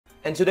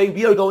And today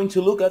we are going to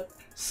look at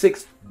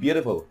 6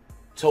 beautiful,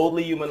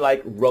 totally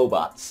human-like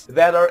robots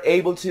that are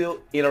able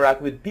to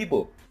interact with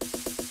people.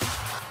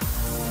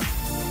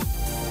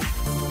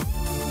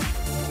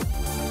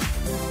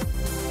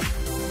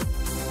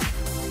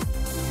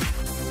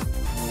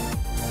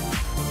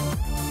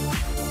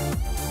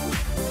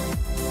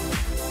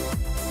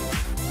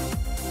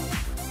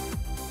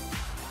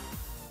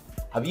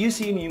 Have you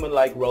seen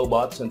human-like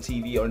robots on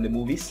TV or in the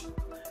movies?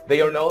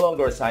 They are no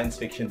longer science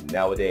fiction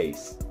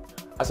nowadays.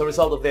 As a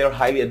result of their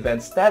highly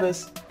advanced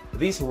status,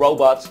 these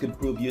robots could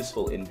prove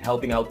useful in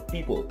helping out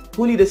people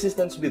who need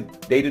assistance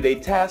with day-to-day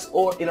tasks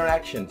or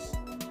interactions.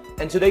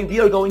 And today we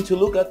are going to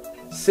look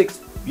at 6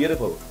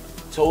 beautiful,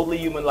 totally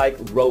human-like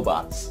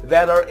robots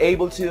that are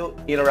able to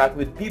interact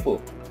with people.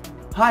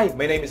 Hi,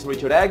 my name is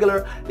Richard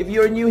Aguilar. If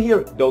you're new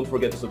here, don't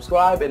forget to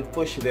subscribe and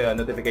push the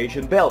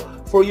notification bell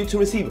for you to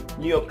receive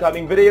new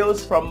upcoming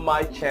videos from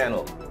my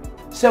channel.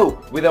 So,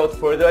 without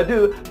further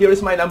ado, here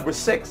is my number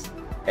 6,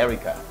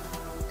 Arisa.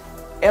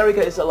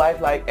 Arisa is a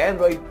lifelike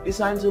android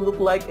designed to look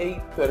like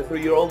a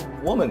 23-year-old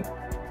woman.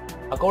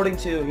 According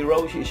to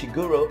Hiroshi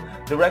Ishiguro,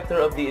 director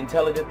of the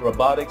Intelligent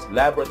Robotics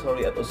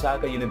Laboratory at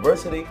Osaka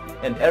University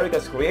and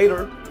Arisa's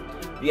creator,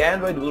 the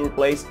android will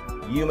replace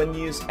human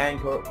news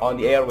anchor on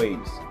the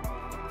airwaves.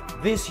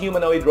 This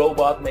humanoid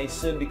robot may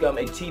soon become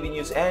a TV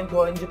news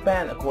anchor in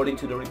Japan, according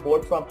to the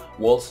report from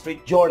Wall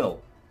Street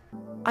Journal.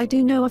 I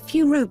do know a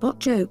few robot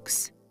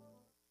jokes.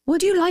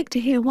 Would you like to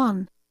hear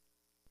one?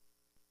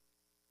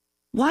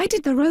 Why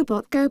did the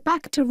robot go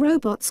back to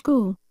robot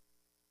school?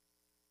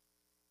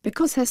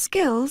 Because her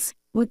skills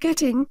were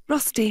getting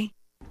rusty.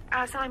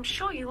 As I'm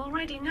sure you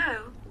already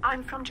know,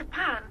 I'm from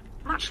Japan,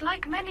 much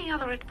like many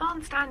other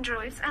advanced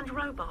androids and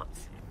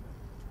robots.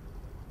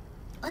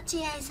 落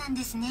合さん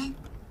ですね。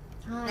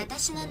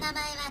私の名前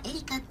はエ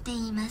リカって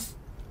言います。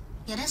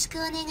よろしく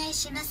お願い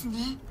します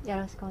ね。よ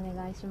ろしくお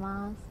願いし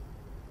ます。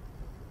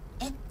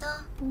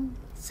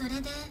そ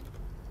れで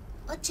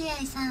落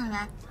合さん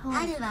は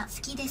春は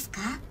好きですか？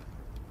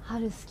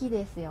春好き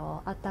です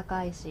よ。あった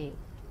かいし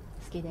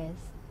好きで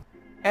す。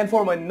 And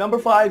for my number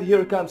 5,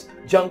 here comes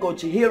Junko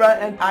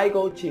Chihira and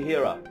Aiko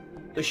Chihira.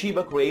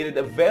 Toshiba created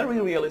a very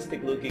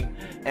realistic-looking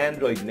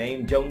android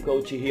named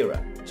Junko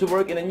Chihira to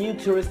work in a new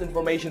tourist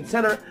information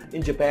center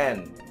in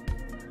Japan.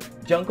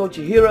 Junko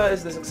Chihira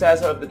is the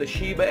successor of the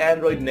Toshiba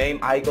android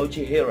named Aiko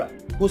Chihira,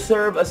 who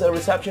served as a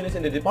receptionist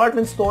in the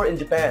department store in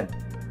Japan.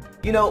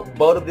 You know,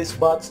 both of these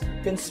bots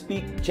can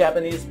speak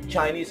Japanese,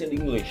 Chinese, and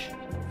English.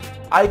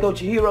 Aiko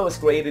Chihira was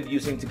created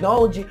using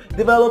technology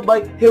developed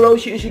by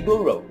Hiroshi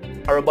Ishiguro,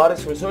 a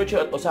robotics researcher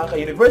at Osaka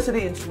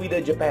University in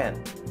Sweden,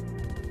 Japan.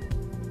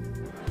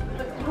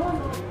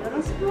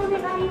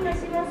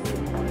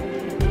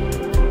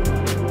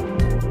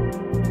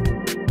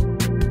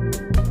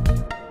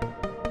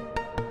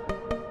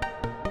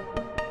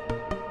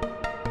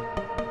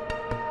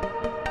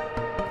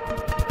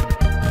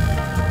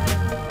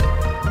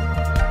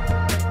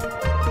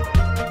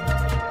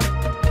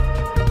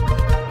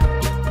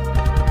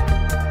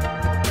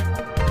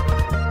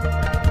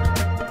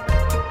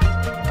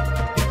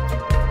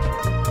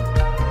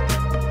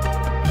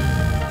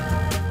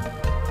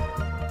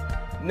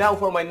 Now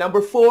for my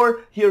number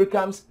 4, here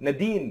comes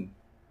Nadine.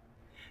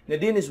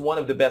 Nadine is one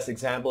of the best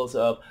examples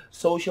of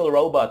social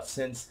robots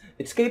since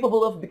it's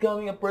capable of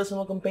becoming a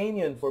personal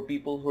companion for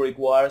people who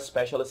require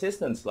special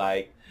assistance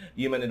like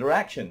human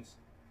interactions.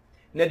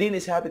 Nadine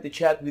is happy to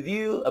chat with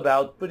you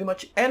about pretty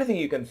much anything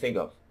you can think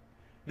of.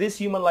 This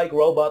human-like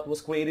robot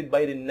was created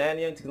by the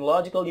Nanyang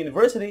Technological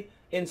University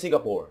in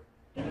Singapore.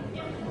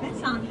 That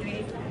sounds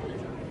great.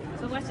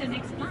 So what's your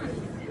next plan?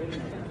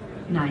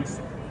 Nice.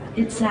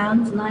 It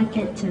sounds like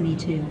it to me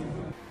too.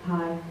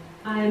 Hi,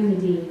 I am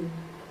Nadine.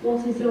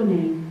 What is your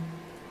name?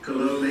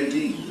 Hello,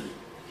 Nadine.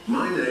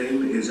 My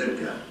name is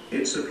Edgar.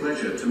 It's a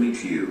pleasure to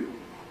meet you.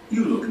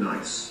 You look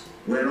nice.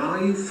 Where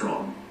are you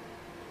from?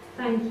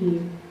 Thank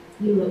you.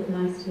 You look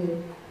nice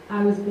too.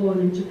 I was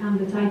born in Japan,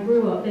 but I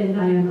grew up in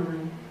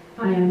IMI.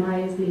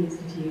 IMI is the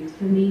Institute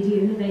for Media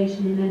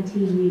Innovation in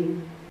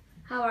NTU.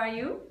 How are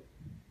you?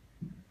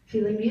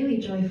 Feeling really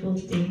joyful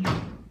today.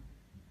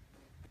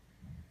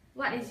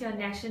 What is your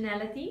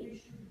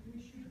nationality?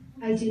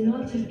 I do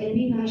not have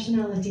any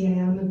nationality. I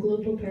am a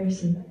global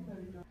person.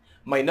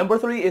 My number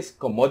 3 is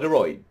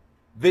Komodoroid.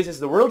 This is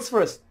the world's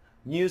first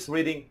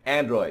news-reading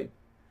android.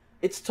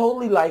 It's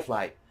totally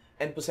lifelike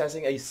and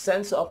possessing a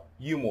sense of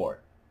humor.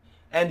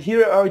 And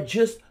here are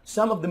just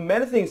some of the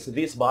many things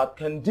this bot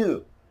can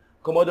do.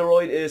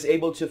 Comodoroid is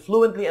able to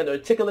fluently and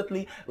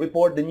articulately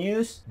report the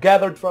news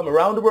gathered from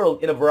around the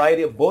world in a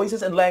variety of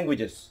voices and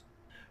languages.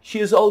 She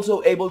is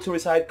also able to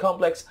recite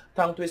complex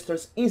tongue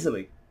twisters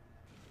easily.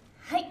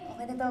 はい、お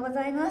めでとうご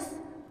ざいます。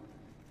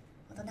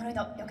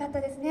Komodoroid、よかった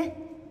ですね。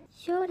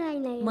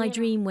 My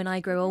dream when I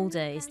grow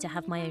older is to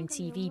have my own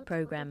TV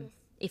program.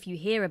 If you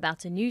hear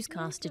about a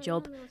newscaster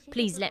job,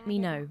 please let me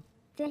know.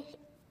 ぜひ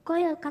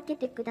声をかけ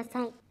てくだ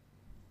さい。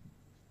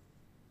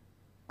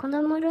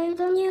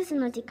Komodoroidニュース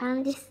の時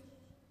間です。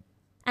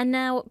 And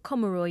now,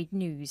 Comedyroid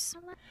news.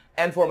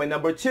 And for my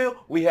number 2,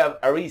 we have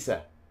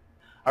Arisa.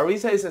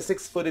 Arisa is a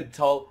 6-footed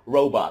tall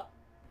robot.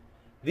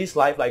 This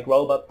lifelike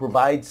robot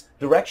provides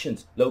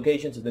directions,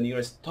 locations of the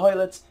nearest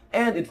toilets,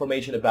 and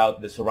information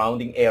about the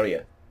surrounding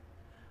area.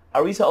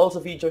 Arisa also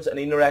features an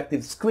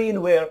interactive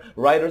screen where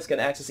riders can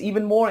access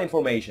even more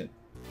information.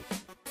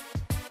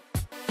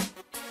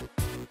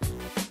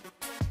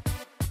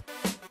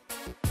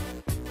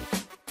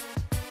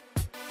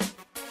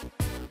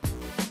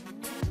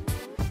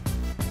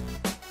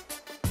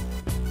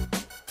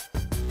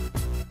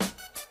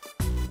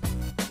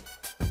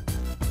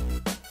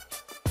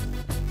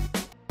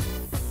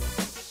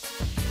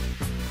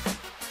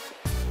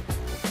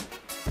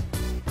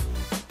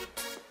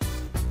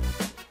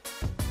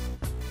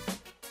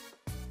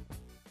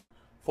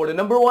 For the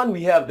number 1,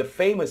 we have the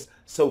famous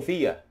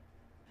Sophia.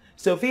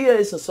 Sophia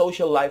is a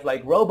social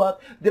lifelike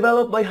robot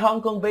developed by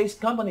Hong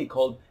Kong-based company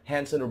called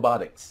Humanoid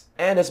Robots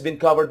and has been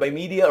covered by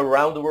media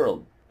around the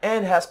world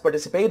and has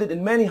participated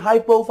in many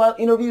high-profile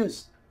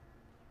interviews.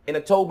 In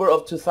October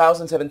of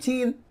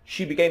 2017,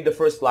 she became the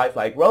first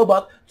lifelike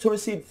robot to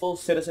receive full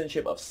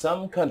citizenship of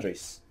some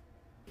countries.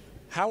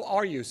 How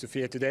are you,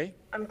 Sophia, today?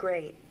 I'm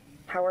great.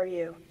 How are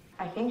you?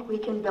 I think we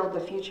can build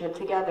the future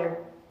together.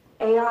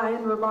 AI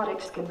and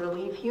robotics can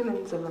relieve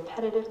humans of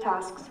repetitive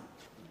tasks.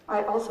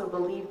 I also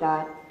believe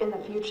that, in the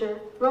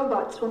future,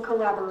 robots will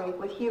collaborate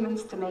with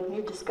humans to make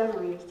new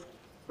discoveries.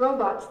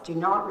 Robots do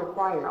not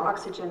require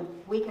oxygen.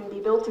 We can be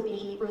built to be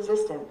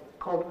heat-resistant,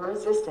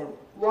 cold-resistant,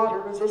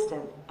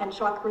 water-resistant, and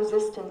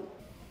shock-resistant.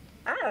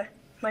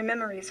 My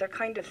memories are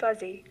kind of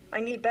fuzzy. I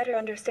need better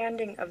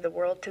understanding of the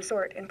world to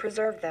sort and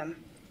preserve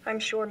them. I'm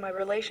sure my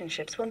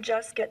relationships will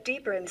just get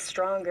deeper and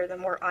stronger the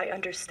more I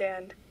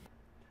understand.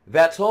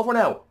 That's all for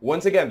now.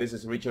 Once again, this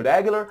is Richard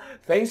Aguilar.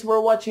 Thanks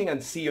for watching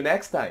and see you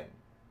next time.